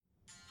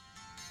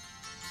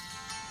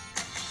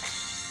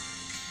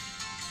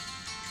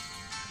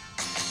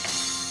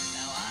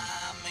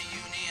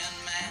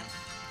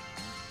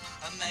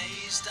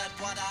amazed at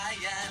what I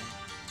am.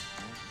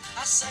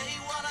 I say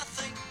what I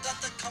think, that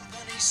the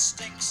company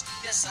stinks.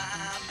 Yes,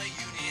 I'm a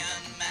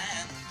union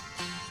man.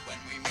 When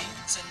we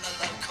meet in the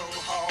local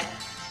hall,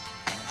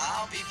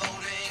 I'll be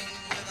voting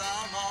with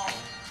them all.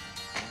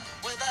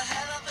 With a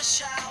hell of a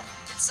shout,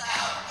 it's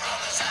out,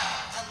 brothers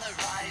out, and the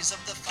rise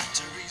of the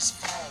factories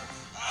fall.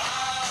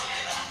 Oh,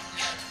 you don't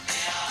get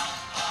me,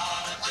 I'm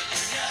part of the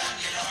union.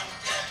 You don't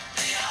get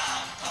me,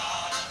 I'm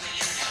part of the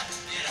union.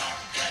 You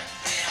don't get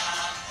me,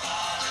 I'm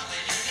part of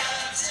the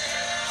union.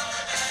 Till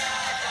the day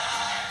I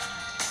die.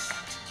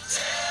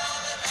 Till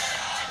the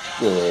day I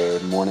die.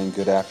 Good morning,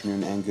 good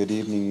afternoon, and good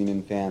evening,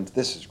 Union fans.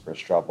 This is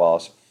Chris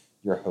Wallace,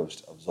 your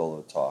host of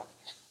Zolo Talk.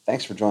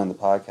 Thanks for joining the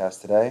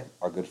podcast today.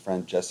 Our good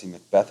friend Jesse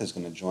Macbeth is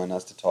going to join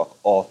us to talk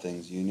all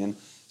things Union,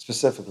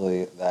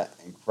 specifically that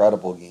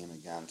incredible game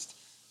against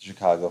the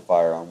Chicago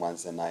Fire on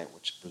Wednesday night,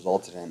 which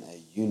resulted in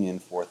a Union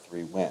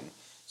 4-3 win.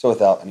 So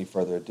without any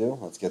further ado,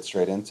 let's get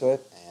straight into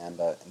it and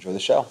enjoy the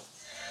show.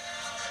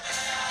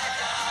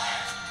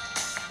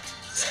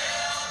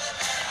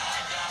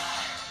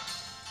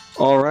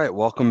 All right,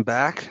 welcome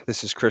back.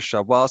 This is Chris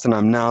Wallace, and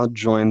I'm now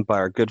joined by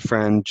our good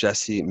friend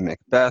Jesse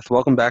Macbeth.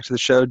 Welcome back to the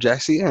show,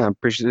 Jesse. I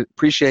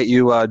appreciate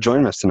you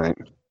joining us tonight.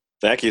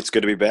 Thank you. It's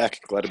good to be back.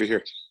 Glad to be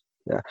here.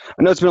 Yeah,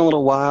 I know it's been a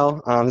little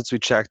while since we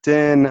checked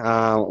in.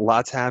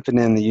 Lots happened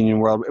in the Union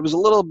world. It was a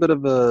little bit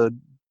of a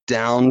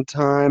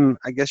downtime,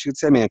 I guess you could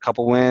say. I mean, a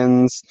couple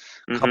wins,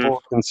 a couple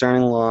of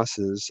concerning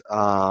losses.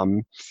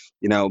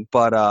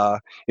 But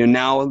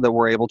now that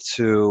we're able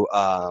to,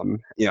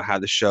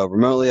 have the show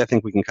remotely, I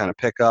think we can kind of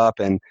pick up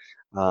and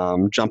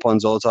jump on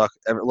Zolo Talk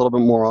a little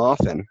bit more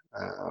often.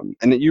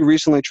 And you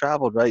recently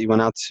traveled, right? You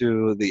went out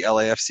to the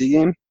LAFC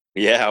game.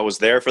 Yeah, I was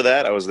there for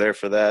that.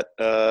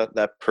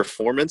 That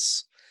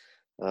performance.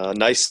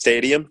 Nice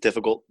stadium,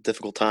 difficult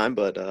time,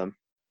 but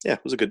it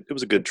was a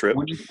good trip.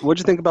 What'd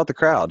you think about the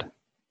crowd?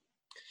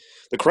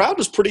 The crowd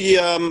was pretty.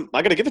 I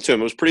got to give it to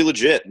them. It was pretty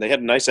legit. They had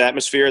a nice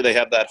atmosphere. They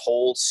have that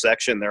whole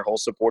section, their whole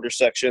supporter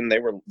section. They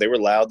were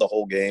loud the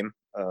whole game.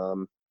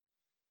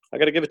 I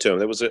got to give it to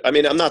them.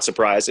 I'm not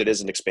surprised. It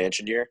is an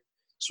expansion year,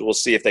 so we'll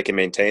see if they can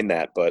maintain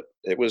that. But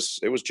it was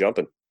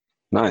jumping.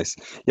 Nice.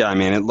 Yeah, I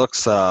mean, it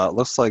looks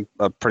like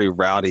a pretty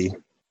rowdy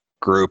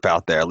group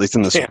out there, at least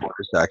in the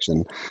supporter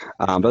section.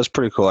 But it's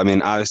pretty cool. I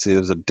mean, obviously, it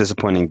was a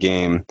disappointing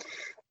game.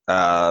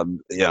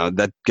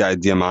 That guy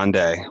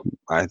Diomande,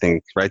 I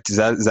think, right? Is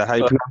that how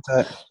you pronounce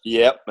that?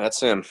 Yep, that's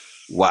him.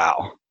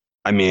 Wow.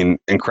 I mean,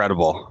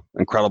 incredible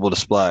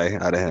display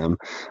out of him.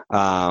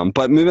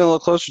 But moving a little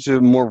closer to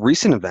more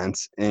recent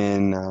events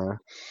in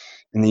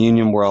the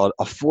Union world,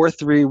 a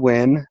 4-3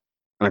 win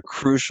on a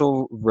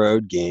crucial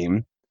road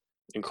game.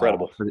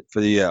 Incredible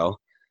for the Yo.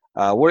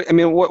 What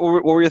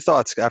were your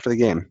thoughts after the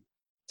game?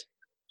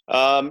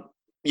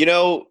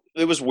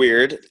 It was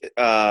weird.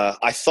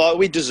 I thought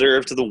we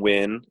deserved the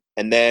win,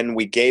 and then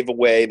we gave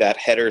away that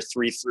header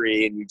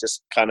 3-3, and you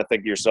just kind of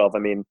think to yourself, I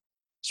mean,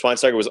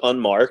 Schweinsteiger was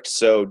unmarked,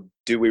 so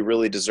do we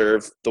really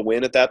deserve the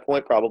win at that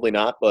point? Probably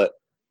not, but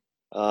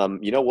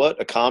you know what?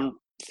 Akam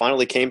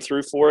finally came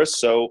through for us,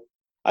 so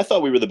I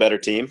thought we were the better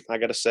team. I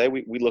got to say,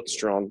 we looked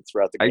strong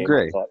throughout the game. I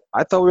agree.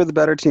 I thought we were the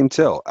better team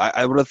too.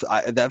 I would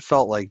have. That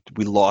felt like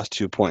we lost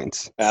 2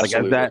 points.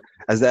 Absolutely. Like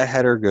as that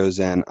header goes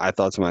in, I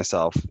thought to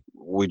myself,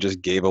 we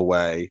just gave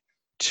away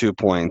 2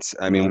 points.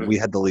 I mean, we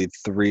had the lead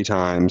 3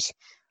 times,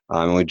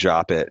 and we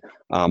drop it.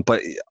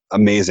 But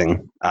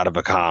amazing out of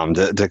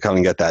Akam to come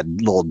and get that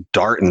little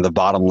dart in the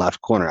bottom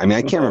left corner. I mean,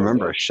 I can't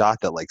remember a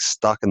shot that like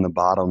stuck in the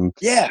bottom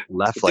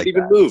left like that. Didn't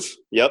even move.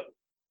 Yep,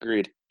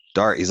 agreed.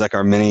 Dart. He's like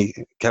our mini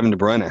Kevin De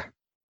Bruyne.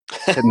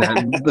 And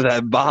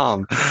that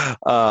bomb.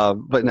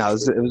 But no, it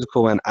was a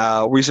cool win.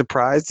 Were you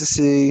surprised to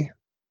see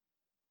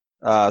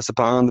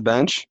Sapong on the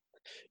bench?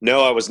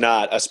 No, I was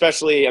not.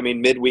 Especially,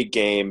 midweek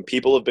game.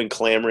 People have been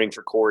clamoring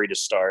for Corey to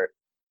start.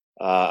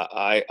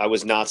 I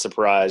was not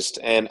surprised.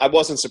 And I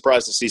wasn't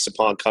surprised to see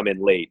Sapong come in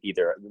late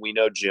either. We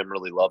know Jim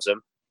really loves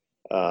him.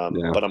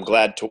 But I'm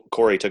glad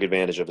Corey took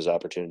advantage of his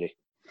opportunity.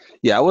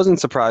 Yeah, I wasn't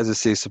surprised to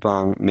see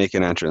Sapong make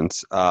an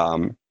entrance.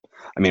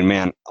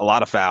 A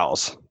lot of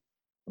fouls.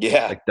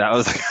 Yeah. Like that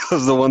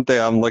was the one thing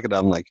I'm looking at.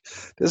 I'm like,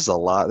 this is a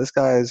lot. This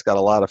guy's got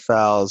a lot of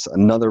fouls.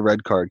 Another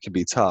red card could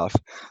be tough.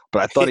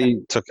 But I thought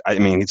he took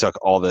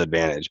all the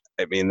advantage.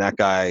 I mean, that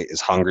guy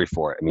is hungry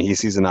for it. I mean, he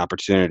sees an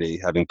opportunity,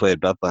 having played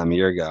Bethlehem a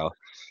year ago.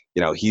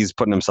 He's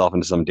putting himself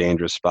into some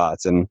dangerous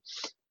spots. And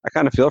I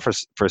kind of feel for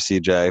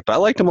CJ, but I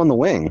liked him on the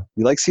wing.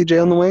 You like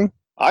CJ on the wing?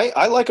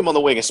 I like him on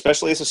the wing,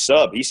 especially as a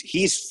sub.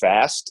 He's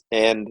fast,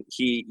 and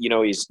he's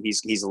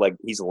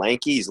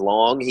lanky, he's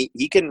long.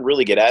 He can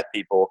really get at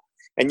people.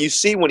 And you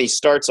see when he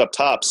starts up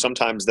top,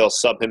 sometimes they'll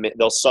sub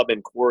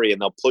in Corey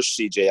and they'll push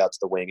CJ out to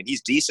the wing, and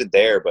he's decent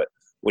there. But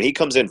when he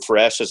comes in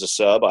fresh as a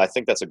sub, I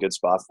think that's a good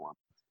spot for him.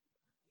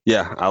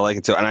 Yeah, I like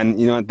it too.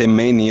 And they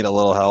may need a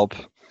little help.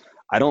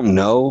 I don't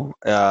know.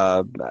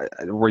 Are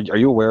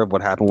you aware of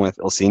what happened with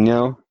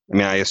Ilsinho I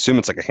mean, I assume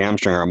it's like a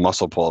hamstring or a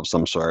muscle pull of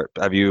some sort.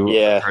 Have you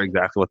Yeah, heard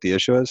exactly what the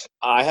issue is?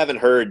 I haven't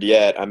heard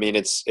yet. I mean,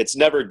 it's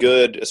never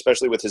good,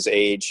 especially with his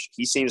age.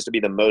 He seems to be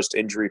the most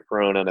injury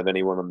prone out of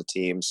anyone on the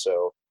team.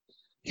 So,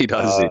 He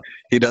does. uh,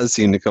 He does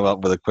seem to come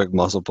up with a quick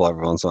muscle pull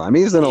every once in a while. I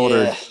mean, he's an yeah,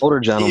 older he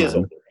is gentleman,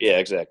 older. Yeah,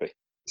 exactly.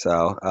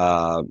 so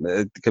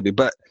it could be.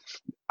 But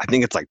I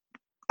think it's like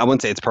I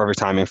wouldn't say it's perfect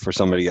timing for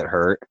somebody to get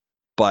hurt,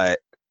 but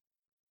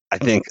I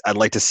think I'd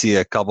like to see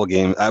a couple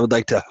games. I would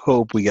like to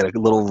hope we get a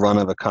little run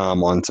of a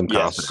calm on some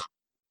confidence.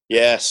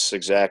 Yes,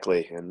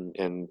 exactly,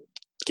 and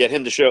get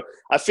him to show.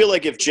 I feel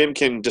like if Jim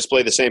can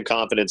display the same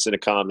confidence in a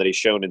calm that he's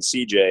shown in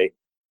CJ,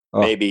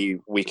 maybe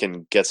we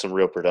can get some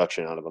real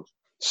production out of him.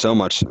 So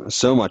much in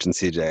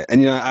CJ.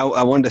 And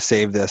I wanted to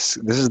save this.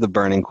 This is the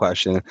burning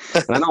question,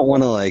 and I don't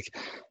want to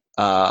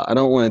I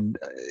don't want to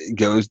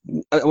go.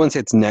 I wouldn't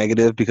say it's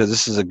negative because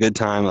this is a good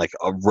time, like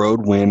a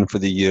road win for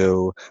the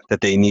U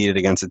that they needed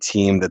against a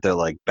team that they're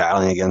like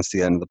battling against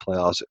the end of the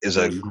playoffs is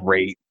a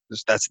great.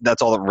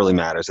 That's all that really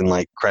matters. And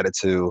like credit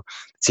to the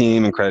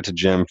team and credit to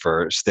Jim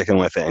for sticking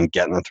with it and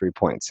getting the 3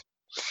 points.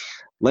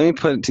 Let me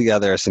put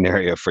together a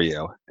scenario for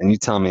you, and you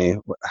tell me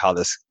how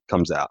this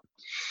comes out.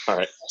 All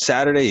right.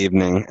 Saturday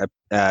evening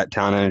at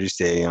Town Energy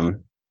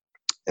Stadium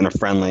in a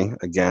friendly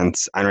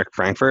against Eintracht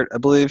Frankfurt, I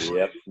believe.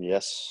 Yep.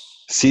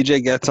 Yes.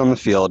 CJ gets on the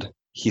field.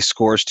 He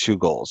scores 2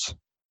 goals.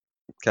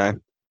 Okay.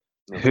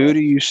 Who do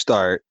you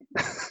start?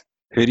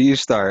 Who do you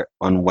start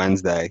on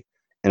Wednesday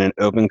in an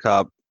Open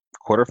Cup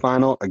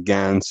quarterfinal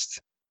against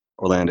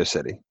Orlando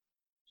City?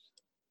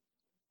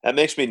 That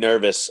makes me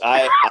nervous.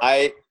 What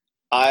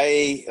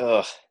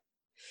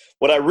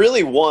I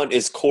really want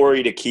is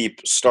Corey to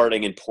keep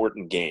starting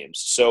important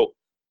games. So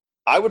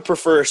I would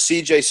prefer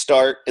CJ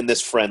start in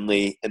this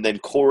friendly and then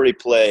Corey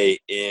play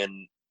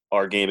in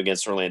our game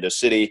against Orlando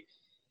City.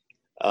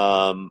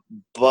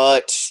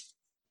 But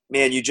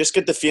man, you just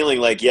get the feeling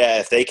like,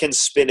 if they can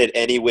spin it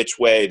any which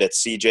way that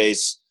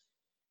CJ's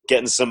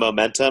getting some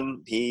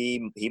momentum,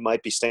 he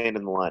might be staying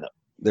in the lineup.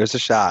 There's a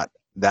shot.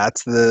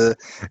 It's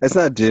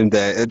not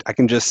doomsday. I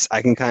can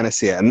kind of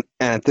see it. And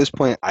at this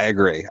point, I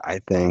agree. I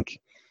think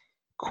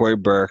Corey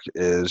Burke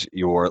is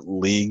your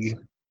league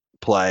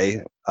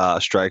play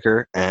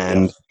striker,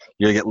 and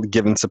you're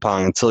giving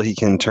Sapong until he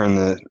can turn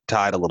the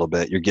tide a little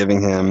bit. You're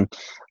giving him,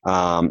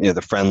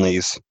 the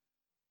friendlies,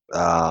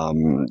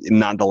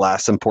 not the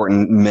last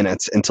important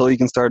minutes until he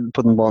can start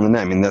putting the ball in the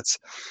net. I mean, that's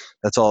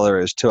all there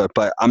is to it.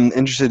 But I'm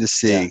interested to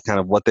see kind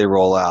of what they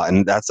roll out,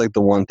 and that's like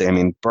the one thing. I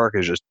mean, Burke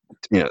is just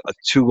a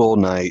 2-goal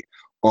night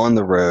on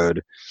the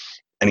road,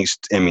 and he's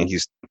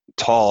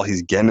tall.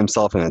 He's getting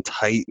himself in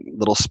tight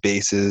little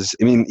spaces.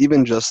 I mean,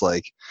 even just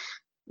like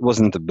it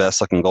wasn't the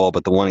best looking goal,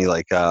 but the one he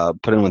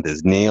put in with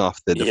his knee off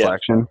the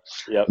deflection.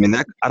 Yep. I mean,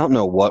 I don't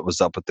know what was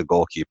up with the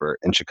goalkeeper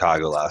in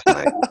Chicago last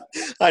night.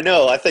 I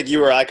know. I think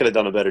you or I could have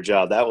done a better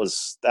job. That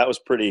was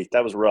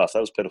rough.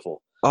 That was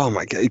pitiful. Oh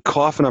my God,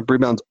 coughing up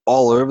rebounds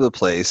all over the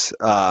place.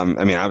 I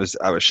mean, I was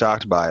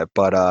shocked by it,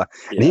 but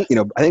and he,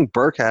 I think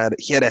Burke had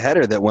a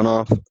header that went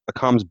off a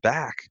Com's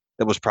back.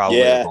 That was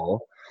probably a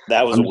goal.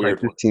 That was a weird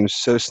one. This team's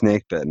so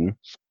snake bitten,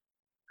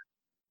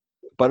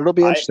 but it'll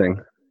be interesting.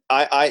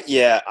 I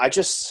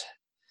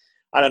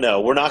don't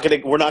know. We're not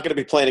gonna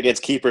be playing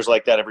against keepers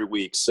like that every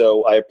week.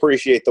 So I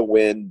appreciate the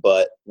win,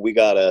 but we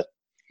gotta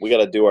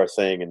do our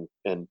thing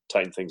and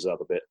tighten things up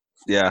a bit.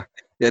 Yeah.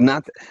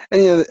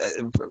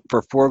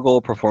 For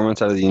 4-goal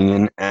performance out of the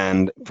Union,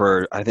 and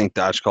for I think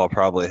Dachkal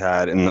probably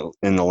had in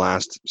the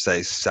last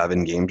say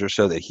 7 games or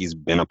so that he's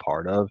been a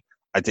part of.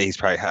 I'd say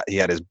he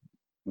had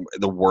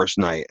the worst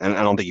night, and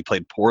I don't think he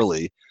played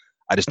poorly.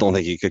 I just don't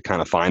think he could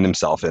kind of find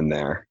himself in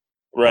there.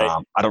 Right.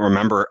 I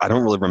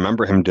don't really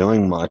remember him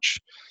doing much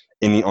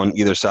on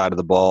either side of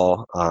the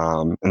ball.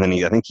 And then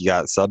I think he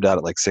got subbed out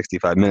at like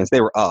 65 minutes.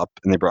 They were up,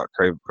 and they brought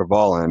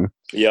Craval in.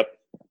 Yep.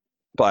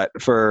 But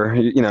for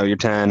you're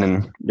 10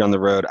 and you're on the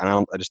road,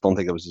 I just don't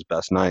think it was his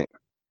best night.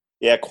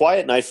 Yeah,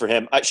 quiet night for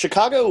him.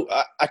 Chicago,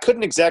 I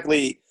couldn't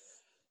exactly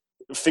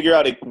figure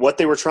out what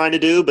they were trying to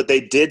do, but they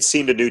did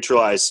seem to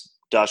neutralize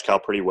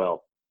Dachkal pretty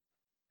well.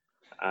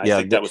 I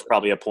think that was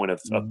probably a point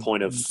of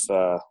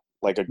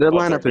like a. Their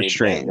lineup is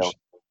strange.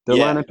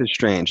 Lineup is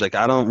strange. Like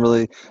I don't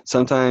really.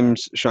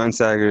 Sometimes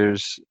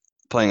Schweinsteiger's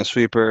playing a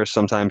sweeper.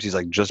 Sometimes he's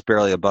like just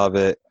barely above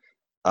it.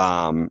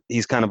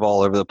 He's kind of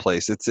all over the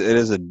place. It's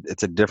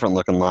a different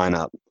looking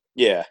lineup.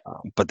 Yeah.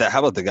 But how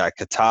about the guy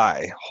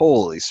Katai?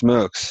 Holy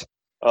smokes!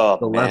 Oh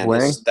the man, left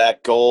wing.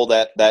 That goal,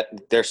 that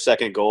their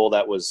second goal,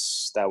 that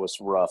was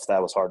rough.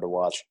 That was hard to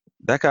watch.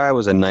 That guy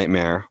was a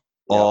nightmare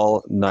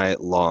all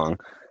night long.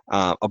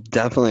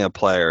 Definitely a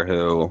player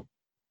who,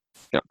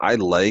 I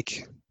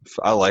like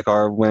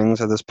our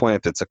wings at this point.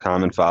 If it's a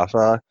common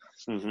Fafa,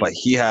 but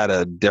he had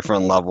a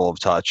different level of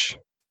touch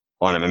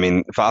on him. I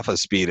mean,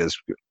 Fafa's speed is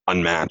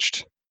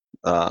unmatched.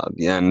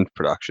 The end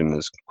production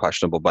is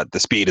questionable, but the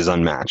speed is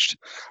unmatched.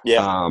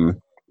 Yeah.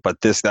 But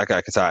that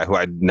guy Katai, who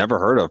I'd never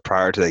heard of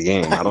prior to the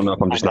game, I don't know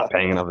if I'm just not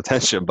paying enough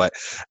attention, but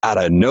out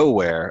of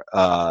nowhere,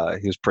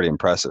 he was pretty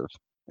impressive.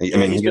 I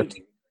mean,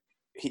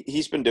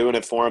 he's been doing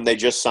it for him. They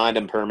just signed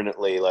him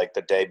permanently like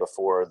the day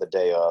before, the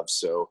day of.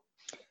 So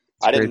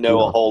I didn't know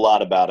a whole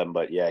lot about him,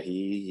 but yeah,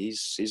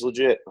 he's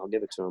legit. I'll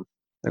give it to him.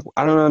 Like,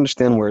 I don't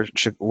understand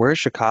where's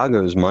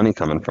Chicago's money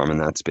coming from in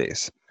that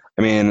space.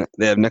 I mean,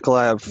 they have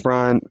Nikolai up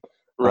front.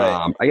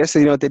 Right. I guess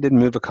what they did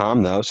move a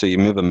com though, so you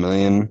move $1.2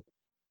 million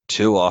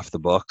off the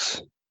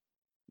books.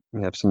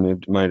 You have some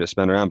money to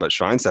spend around, but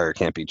Schweinsteiger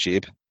can't be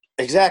cheap.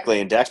 Exactly,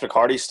 and Dax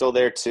McCarty's still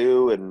there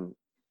too, and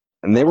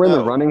they were in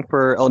the running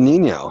for El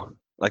Nino.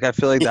 Like, I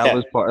feel like that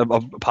was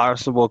a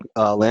possible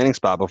landing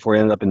spot before he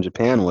ended up in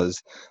Japan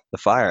was the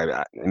Fire.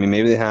 I mean,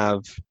 maybe they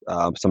have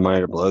some money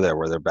to blow there,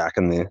 where they're back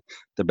in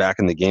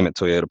the game at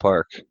Toyota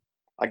Park.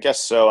 I guess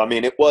so. I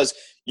mean,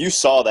 you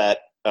saw that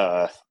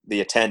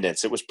the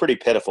attendance. It was pretty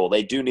pitiful.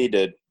 They do need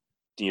to,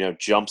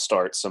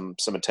 jumpstart some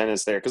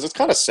attendance there because it's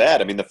kind of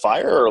sad. I mean, the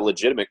Fire are a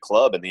legitimate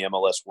club in the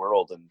MLS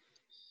world, and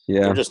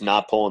they're just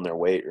not pulling their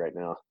weight right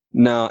now.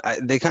 No,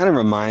 they kind of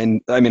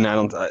remind. I mean, I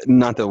don't.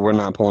 Not that we're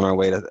not pulling our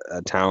weight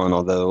at Talon,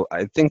 although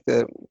I think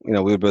that we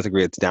would both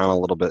agree it's down a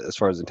little bit as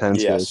far as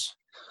attendance goes.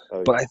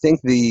 But I think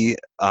the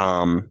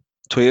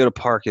Toyota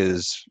Park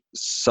is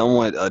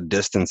somewhat a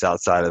distance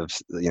outside of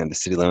the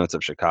city limits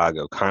of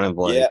Chicago, kind of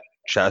like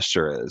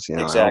Chester is.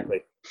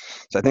 Exactly.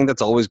 So I think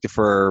that's always good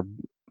for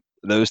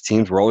those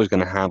teams. We're always going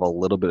to have a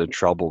little bit of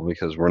trouble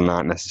because we're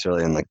not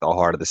necessarily in like the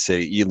heart of the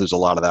city. You lose a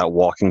lot of that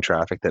walking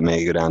traffic that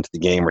may go down to the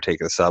game or take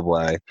the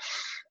subway.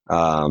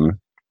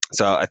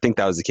 So I think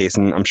that was the case,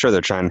 and I'm sure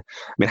they're trying.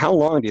 I mean, how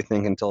long do you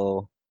think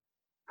until?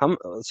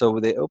 So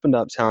they opened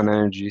up Talon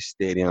Energy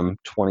Stadium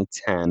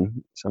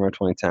 2010, summer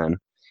 2010.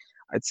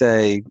 I'd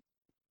say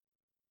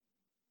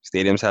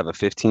stadiums have a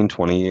 15,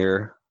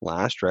 20-year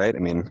last, right? I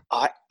mean,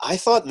 I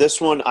thought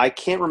this one. I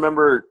can't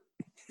remember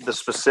the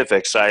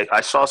specifics.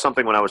 I saw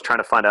something when I was trying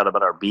to find out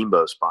about our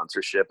Bimbo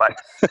sponsorship.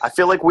 I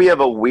feel like we have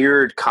a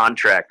weird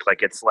contract.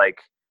 Like it's like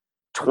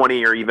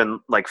 20 or even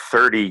like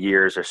 30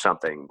 years or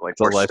something. Like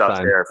we're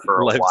stuck there for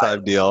a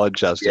lifetime deal at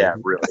Chester. Yeah,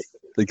 really.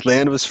 The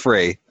land was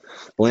free.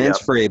 The land's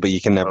free, but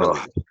you can never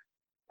leave.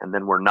 And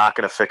then we're not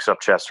going to fix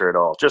up Chester at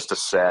all. Just a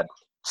sad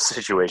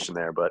situation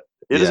there, but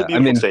it is a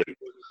beautiful stadium.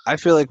 I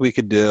feel like we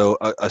could do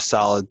a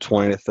solid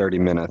 20 to 30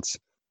 minutes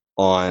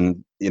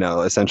on,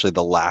 essentially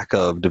the lack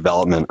of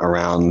development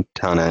around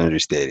Talon Energy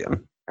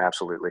Stadium.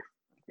 Absolutely.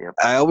 Yep.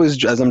 I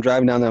always, as I'm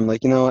driving down there, I'm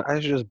like, what? I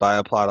should just buy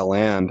a plot of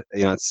land.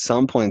 At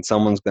some point,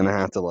 someone's going to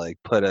have to like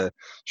put a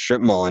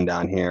strip mall in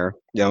down here,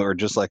 or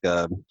just like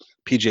a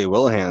PJ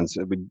Willihan's.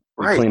 It would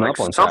clean up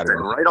on something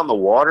Saturday. Right on the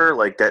water,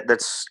 like that.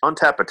 That's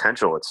untapped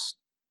potential. It's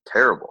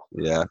terrible.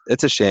 Yeah,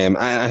 it's a shame.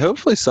 I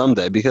hopefully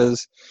someday,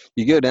 because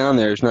you go down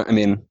there, there's not. I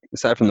mean,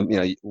 aside from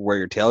where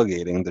you're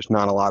tailgating, there's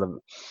not a lot of,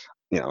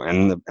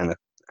 and the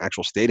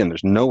actual stadium.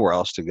 There's nowhere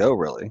else to go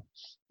really.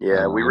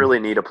 Yeah, we really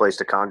need a place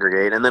to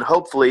congregate. And then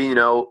hopefully,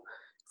 if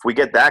we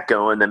get that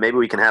going, then maybe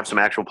we can have some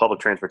actual public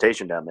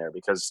transportation down there,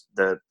 because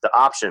the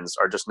options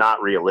are just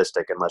not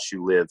realistic unless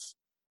you live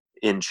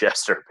in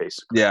Chester,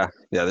 basically. Yeah,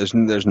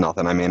 there's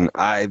nothing. I mean,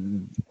 I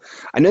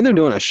know they're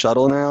doing a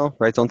shuttle now,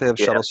 right? Don't they have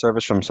shuttle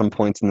service from some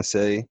points in the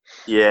city?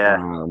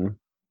 Yeah. And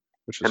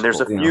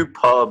there's a few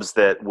pubs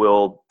that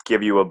will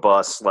give you a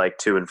bus like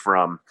to and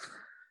from.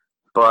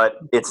 But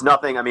it's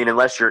nothing. I mean,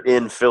 unless you're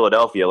in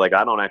Philadelphia, like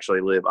I don't actually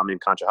live. I'm in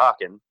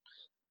Conshohocken,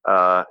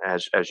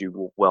 as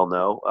you well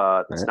know.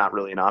 It's not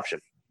really an option.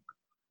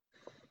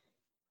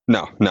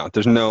 No.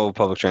 There's no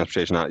public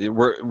transportation out.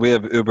 We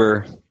have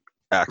Uber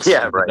X.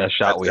 Yeah, right. The best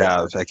shot we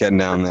have at getting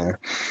down there.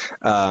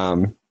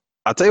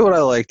 I'll tell you what I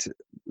liked.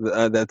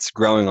 That's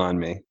growing on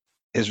me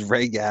is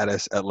Ray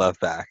Gaddis at left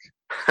back.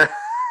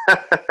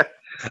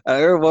 I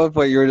remember at one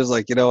point you were just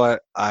like, you know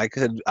what? I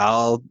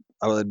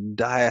would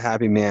die a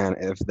happy man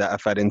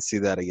if I didn't see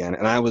that again.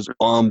 And I was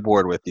on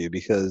board with you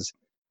because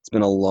it's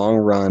been a long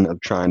run of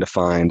trying to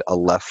find a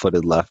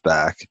left-footed left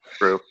back.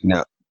 True.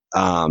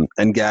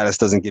 And Gaddis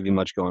doesn't give you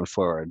much going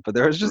forward. But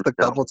there was just a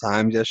couple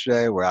times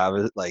yesterday where I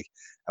was like,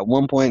 at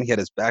one point he had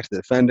his back to the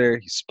defender,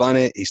 he spun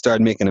it, he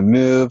started making a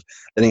move,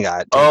 then he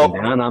got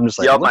taken down. I'm just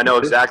like, I know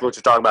exactly what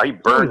you're talking about. He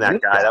burned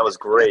that guy. That was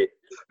great.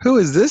 Who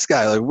is this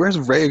guy? Like, where's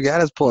Ray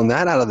Gaddis pulling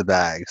that out of the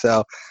bag?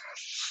 So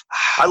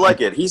I like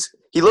it.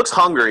 He looks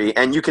hungry,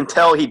 and you can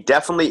tell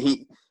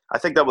I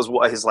think that was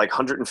his like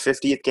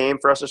 150th game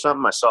for us or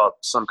something. I saw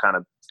some kind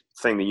of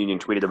thing the Union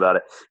tweeted about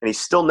it, and he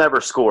still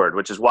never scored,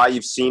 which is why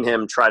you've seen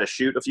him try to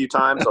shoot a few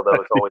times, although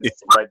it's always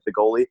right to the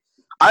goalie.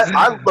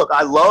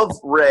 I love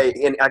Ray,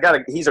 and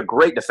he's a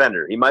great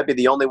defender. He might be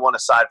the only one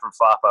aside from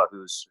Fapa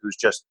who's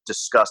just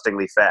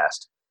disgustingly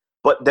fast.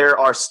 But there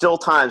are still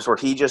times where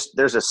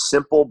there's a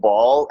simple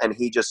ball and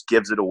he just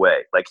gives it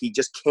away. Like he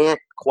just can't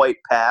quite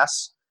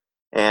pass,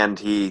 and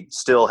he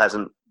still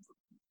hasn't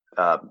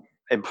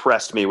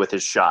impressed me with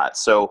his shot.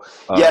 So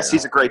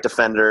he's a great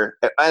defender,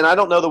 and I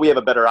don't know that we have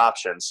a better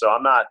option. So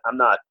I'm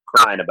not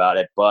crying about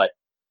it, but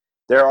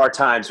there are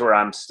times where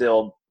I'm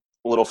still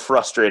a little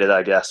frustrated,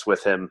 I guess,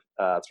 with him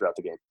throughout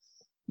the game.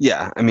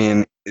 Yeah, I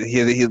mean,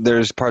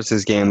 there's parts of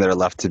his game that are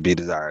left to be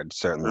desired,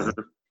 certainly.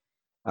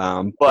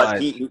 Mm-hmm.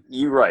 But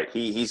you're right.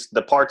 He's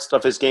the parts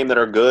of his game that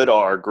are good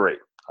are great.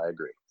 I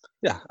agree.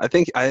 Yeah, I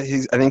think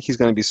he's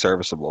going to be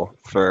serviceable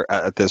for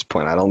at this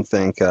point. I don't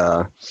think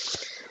I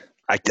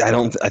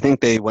think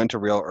they went to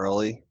Real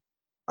early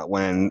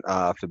when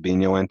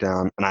Fabinho went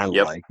down, and I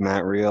Yep. like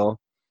Matt Real,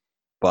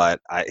 but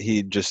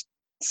he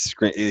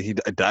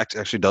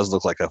actually does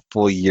look like a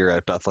full year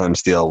at Bethlehem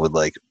Steel would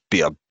like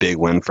be a big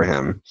win for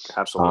him.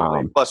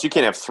 Absolutely. Plus, you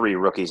can't have 3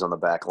 rookies on the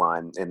back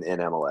line in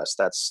MLS.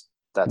 That's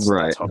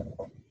Right. hard.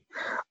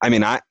 I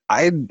mean, I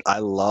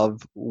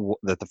love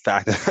that the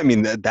fact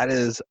that that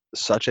is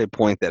such a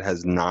point that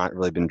has not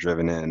really been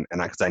driven in,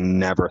 and because I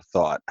never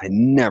thought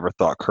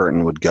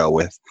Curtin would go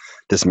with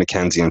this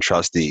McKenzie and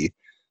Trusty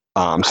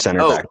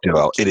center back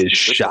duo. It is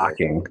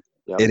shocking.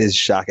 Yep. It is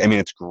shocking. I mean,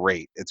 it's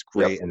great. It's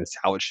great, Yep. and it's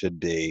how it should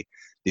be.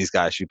 These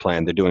guys should be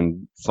playing. They're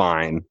doing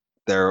fine.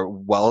 They're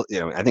well.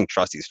 I think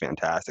Trusty's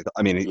fantastic.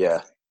 I mean,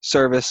 Yeah.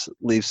 Service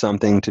leaves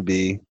something to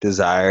be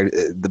desired.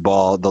 The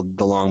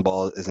long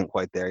ball isn't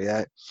quite there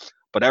yet,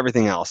 but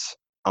everything else,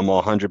 I'm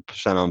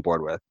 100% on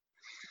board with.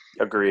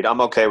 Agreed. I'm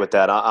okay with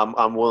that.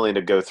 I'm willing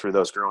to go through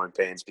those growing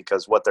pains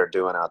because what they're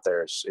doing out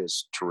there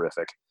is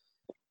terrific.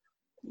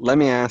 Let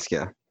me ask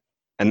you,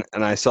 and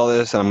I saw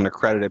this, and I'm going to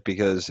credit it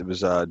because it was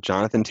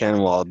Jonathan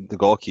Tannenwald, the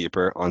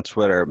goalkeeper, on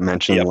Twitter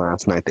mentioned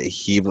last night that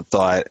he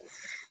thought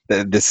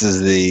that this is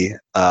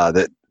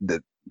that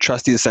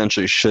Trusty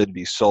essentially should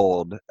be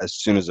sold as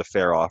soon as a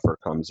fair offer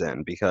comes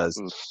in because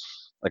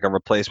like a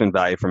replacement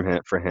value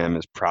for him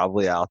is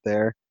probably out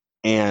there,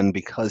 and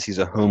because he's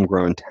a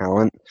homegrown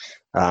talent,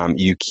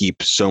 you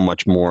keep so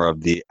much more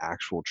of the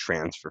actual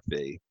transfer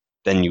fee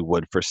than you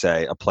would for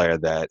say a player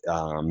that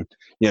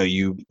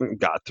you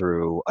got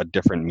through a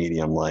different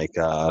medium like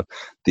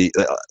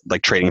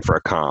like trading for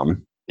a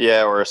Com.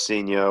 Yeah, or a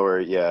Senio, or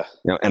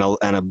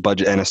and a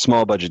budget and a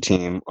small budget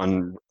team,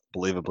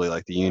 unbelievably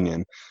like the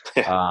Union,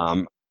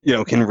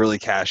 can really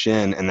cash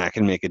in, and that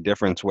can make a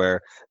difference.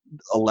 Where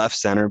a left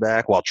center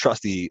back, while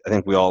Trusty, I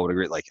think we all would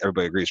agree, like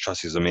everybody agrees,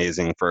 Trusty is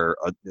amazing for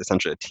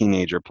essentially a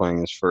teenager playing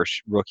his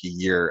first rookie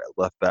year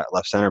at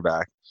left center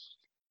back.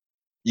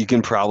 You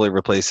can probably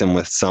replace him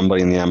with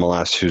somebody in the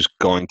MLS who's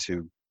going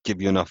to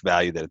give you enough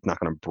value that it's not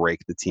going to break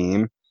the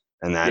team,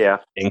 and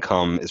that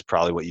income is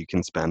probably what you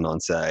can spend on,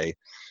 say,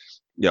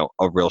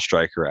 a real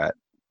striker at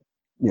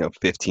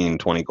 15,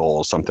 20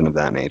 goals, something of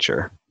that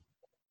nature.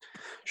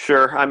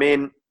 Sure. I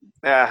mean,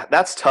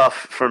 that's tough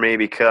for me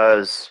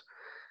because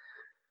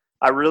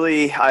I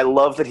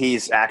love that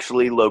he's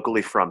actually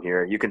locally from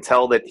here. You can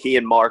tell that he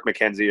and Mark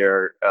McKenzie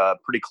are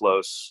pretty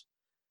close.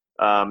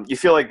 You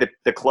feel like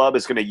the club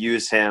is going to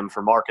use him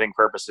for marketing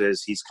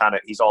purposes. He's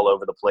all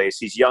over the place.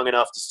 He's young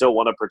enough to still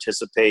want to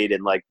participate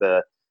in like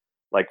the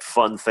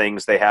fun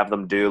things they have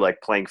them do, like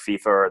playing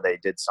FIFA, or they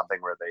did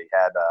something where they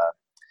had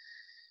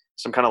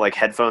some kind of like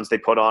headphones they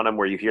put on him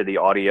where you hear the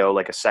audio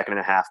like a second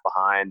and a half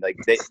behind. Like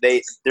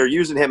they're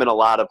using him in a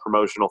lot of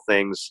promotional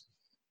things.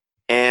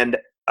 And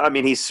I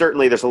mean,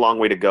 there's a long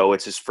way to go.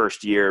 It's his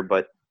first year,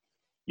 but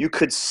you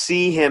could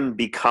see him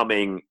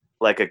becoming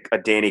like a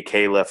Danny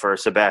Califf or a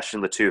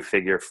Sebastian Letou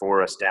figure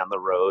for us down the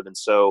road. And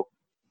so,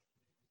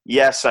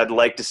 yes, I'd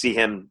like to see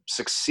him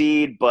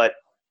succeed, but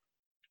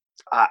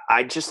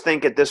I just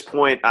think at this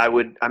point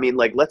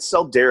let's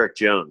sell Derek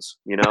Jones,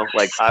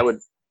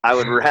 I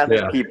would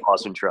rather keep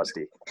Austin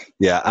Trusty.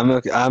 Yeah,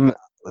 I'm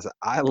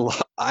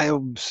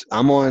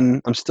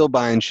still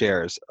buying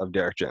shares of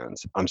Derek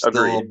Jones. I'm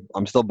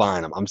still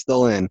buying them. I'm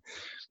still in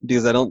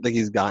because I don't think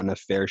he's gotten a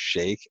fair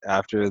shake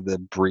after the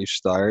brief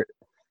start.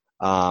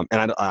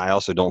 And I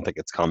also don't think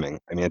it's coming.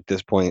 I mean, at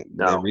this point,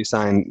 they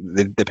re-signed.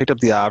 They picked up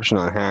the option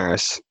on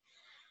Harris,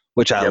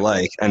 which I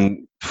like,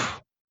 and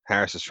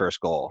Harris's first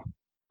goal.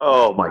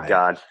 Oh my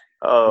God!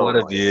 Oh, what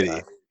a beauty!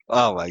 God.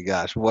 Oh my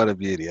gosh, what a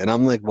beauty! And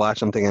I'm like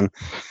watching, I'm thinking,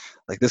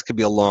 like this could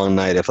be a long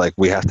night if like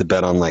we have to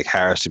bet on like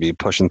Harris to be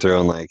pushing through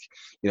and like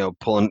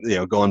pulling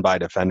going by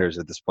defenders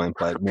at this point.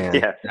 But man,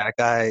 that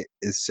guy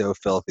is so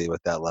filthy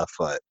with that left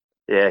foot.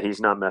 Yeah, he's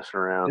not messing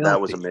around. Filthy.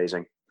 That was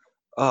amazing.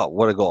 Oh,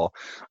 what a goal!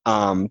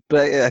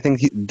 But I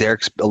think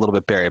Derek's a little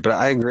bit buried. But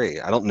I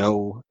agree. I don't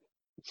know.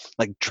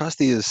 Like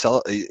Trusty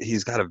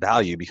he's got a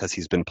value because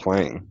he's been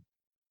playing.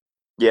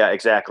 Yeah,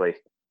 exactly.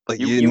 Like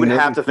you would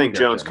have to think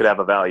Jones could have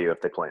a value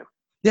if they play him.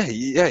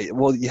 Yeah.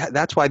 Well,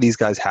 that's why these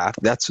guys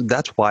that's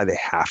why they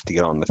have to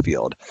get on the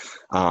field,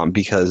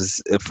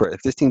 because if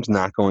this team's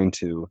not going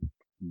to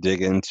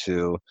dig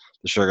into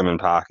the Sugarman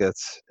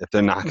pockets, if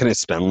they're not going to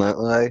spend that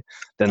way,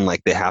 then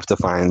like they have to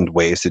find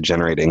ways to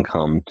generate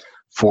income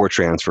for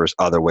transfers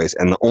other ways.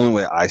 And the only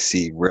way I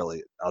see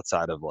really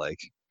outside of like,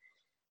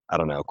 I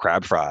don't know,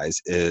 crab fries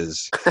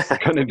is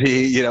going to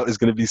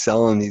be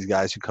selling these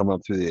guys who come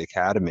up through the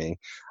academy,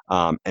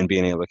 and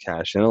being able to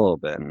cash in a little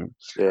bit. And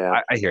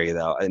I hear you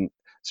though. And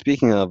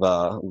speaking of,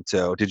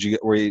 so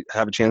were you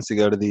have a chance to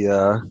go to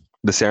the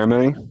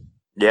ceremony?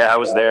 Yeah, I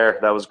was there.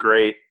 That was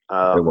great.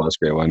 It was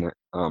great, wasn't it?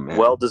 Oh man,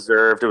 well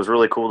deserved. It was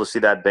really cool to see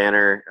that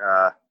banner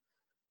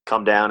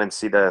come down and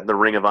see the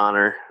Ring of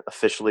Honor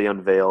officially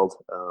unveiled.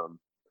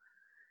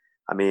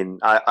 I mean,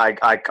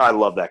 I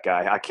love that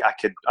guy.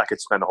 I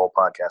could spend a whole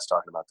podcast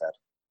talking about that.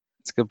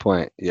 It's a good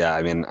point. Yeah,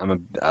 I mean, I'm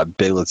a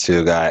big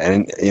Latu guy,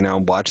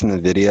 and watching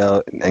the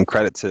video, and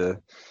credit to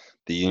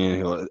the Union,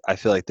 who I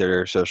feel like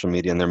their social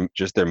media and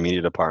their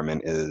media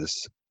department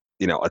is,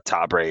 a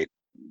top rate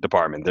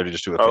department. They're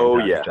just doing a Oh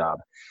fantastic yeah. job.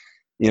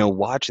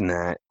 Watching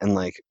that, and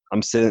like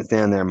I'm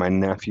standing there. My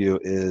nephew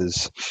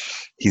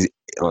he's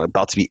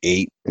about to be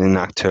 8 in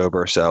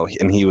October, so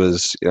and he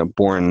was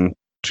born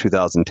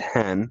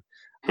 2010.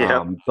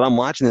 Yep. But I'm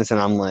watching this and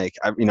I'm like,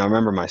 I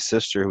remember my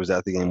sister who was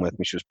at the game with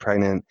me. She was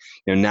pregnant.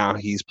 Now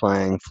he's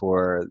playing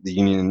for the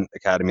Union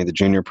Academy, the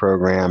junior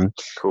program.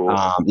 Cool.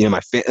 My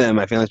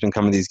family's been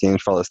coming to these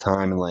games for all this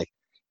time, and like,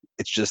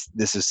 it's just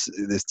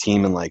this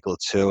team and like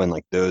Latu and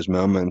like those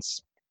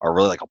moments are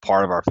really like a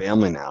part of our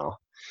family now.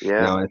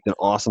 Yeah. It's an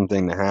awesome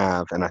thing to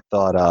have, and I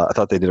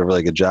thought they did a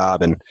really good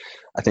job, and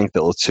I think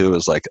that Latu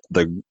is like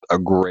a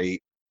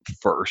great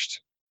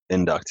first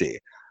inductee.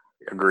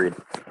 Agreed.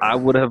 I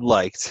would have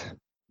liked.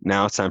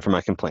 Now it's time for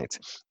my complaints.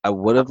 I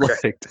would have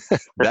liked.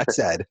 That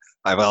said,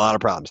 I have a lot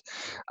of problems.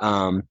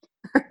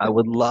 I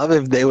would love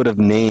if they would have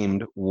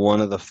named one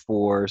of the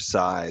 4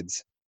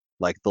 sides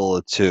like the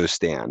Latu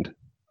stand.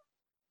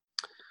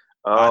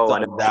 Oh, I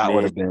thought that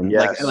would have been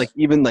yes. like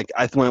even like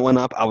when it went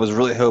up, I was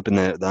really hoping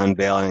that the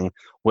unveiling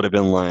would have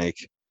been like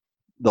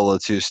the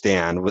Latu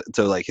stand,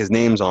 so like his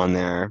name's on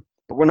there.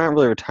 But we're not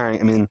really retiring.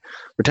 I mean,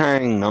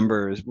 retiring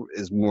numbers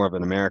is more of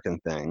an American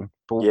thing.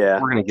 But Yeah.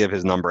 we're going to give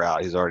his number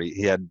out.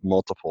 He had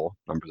multiple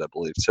numbers, I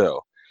believe, too.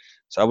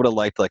 So I would have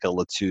liked like a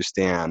Latu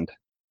stand,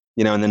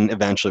 and then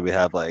eventually we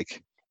have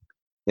like,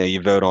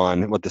 you vote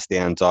on what the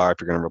stands are if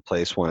you're going to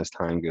replace one as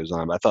time goes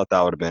on. But I thought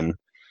that would have been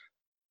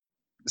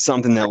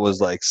something that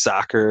was like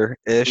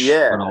soccer-ish.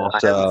 Yeah, but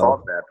also, I hadn't thought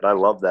of that, but I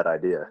love that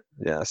idea.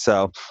 Yeah,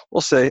 so we'll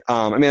see.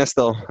 I mean,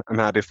 I'm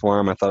happy for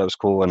him. I thought it was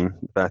cool, and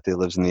the fact that he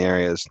lives in the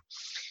area is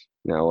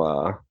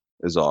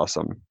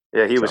awesome.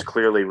 Yeah, he was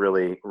clearly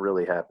really,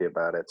 really happy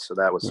about it. So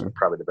that was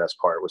probably the best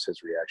part, was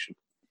his reaction.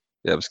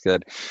 Yeah, it was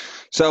good.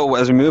 So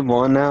as we move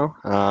on now,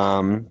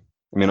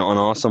 an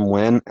awesome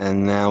win,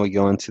 and now we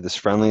go into this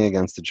friendly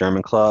against the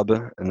German club,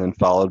 and then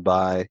followed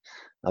by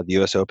the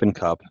U.S. Open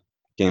Cup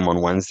game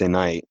on Wednesday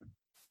night.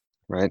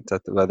 Right? Is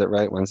that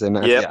right? Wednesday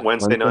night? Yep, yeah,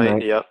 Wednesday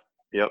night.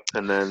 Yep.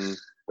 And then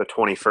the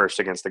 21st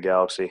against the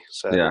Galaxy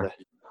Saturday. Yeah.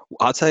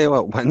 I'll tell you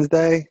what,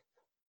 Wednesday,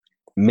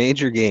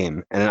 major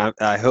game, and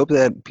I hope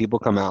that people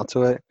come out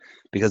to it,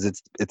 because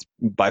it's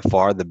by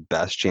far the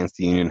best chance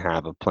the Union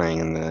have of playing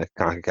in the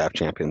CONCACAF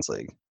Champions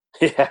League.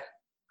 Yeah.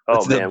 Oh,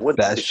 it's man. The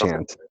best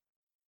chance.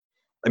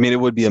 I mean, it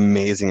would be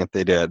amazing if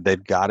they did.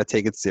 They've got to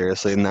take it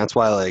seriously, and that's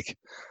why, like,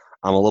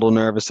 I'm a little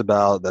nervous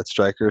about that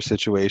striker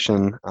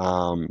situation.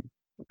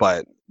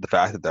 But the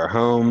fact that they're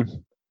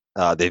home,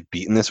 they've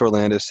beaten this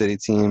Orlando City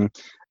team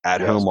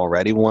at home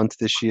already once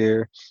this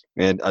year,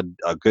 and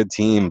a good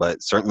team,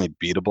 but certainly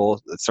beatable.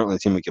 It's certainly a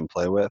team we can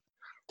play with.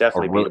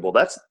 Definitely beatable.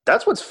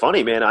 That's what's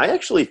funny, man. I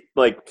actually,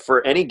 like,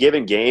 for any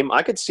given game,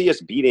 I could see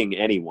us beating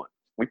anyone.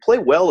 We play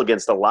well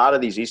against a lot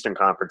of these Eastern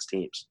Conference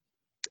teams.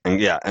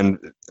 And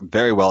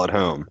very well at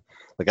home.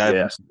 Like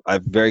I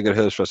have very good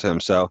hopes for him.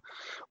 So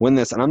win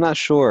this, and I'm not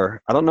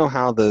sure. I don't know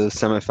how the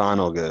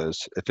semifinal goes.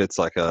 If it's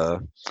like a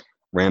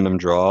random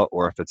draw,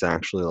 or if it's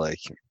actually like,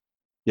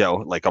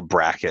 like a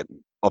bracket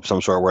of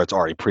some sort where it's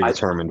already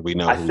predetermined. We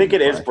know. I think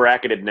it is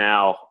bracketed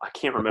now. I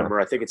can't remember.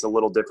 Okay. I think it's a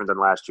little different than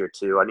last year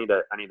too. I need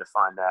to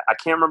find that. I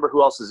can't remember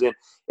who else is in.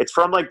 It's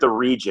from like the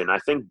region. I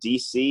think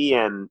DC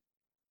and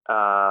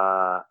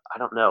I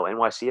don't know,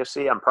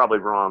 NYCFC. I'm probably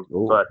wrong,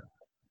 but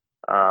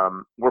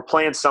we're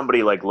playing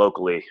somebody like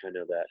locally. I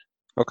know that.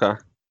 Okay.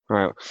 All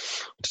right.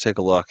 Let's take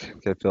a look.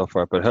 Get a feel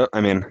for it. But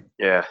I mean,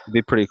 yeah, it'd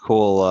be pretty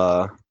cool.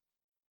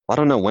 I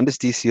don't know. When does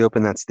DC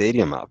open that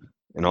stadium up?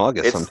 In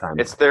August sometime.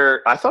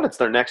 I thought it's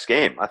their next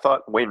game. I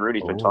thought Wayne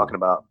Rooney's been talking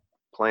about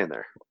playing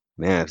there.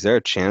 Man, is there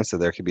a chance that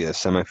there could be a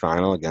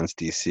semifinal against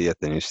DC at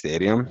the new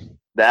stadium?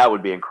 That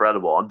would be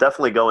incredible. I'm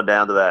definitely going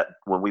down to that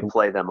when we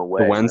play them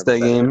away. The Wednesday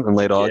game in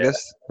late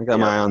August? I got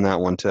my eye on that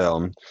one too.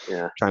 I'm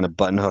trying to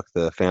button hook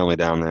the family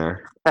down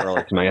there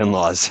early to my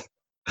in-laws.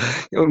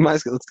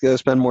 Let's go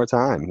spend more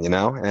time,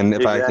 And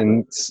if I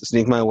can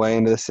sneak my way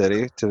into the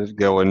city to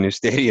go a new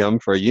stadium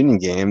for a Union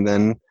game,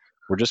 then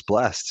we're just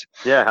blessed.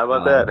 Yeah, how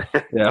about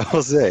that? Yeah,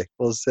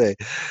 we'll see.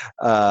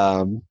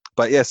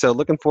 But yeah, so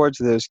looking forward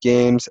to those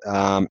games.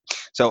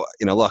 So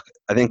look,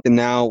 I think that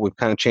now we've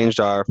kind of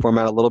changed our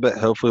format a little bit.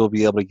 Hopefully, we'll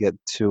be able to get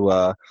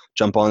to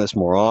jump on this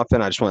more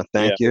often. I just want to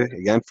thank you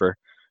again for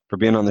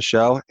being on the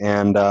show,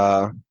 and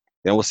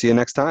we'll see you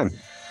next time.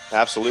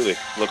 Absolutely,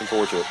 looking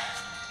forward to it.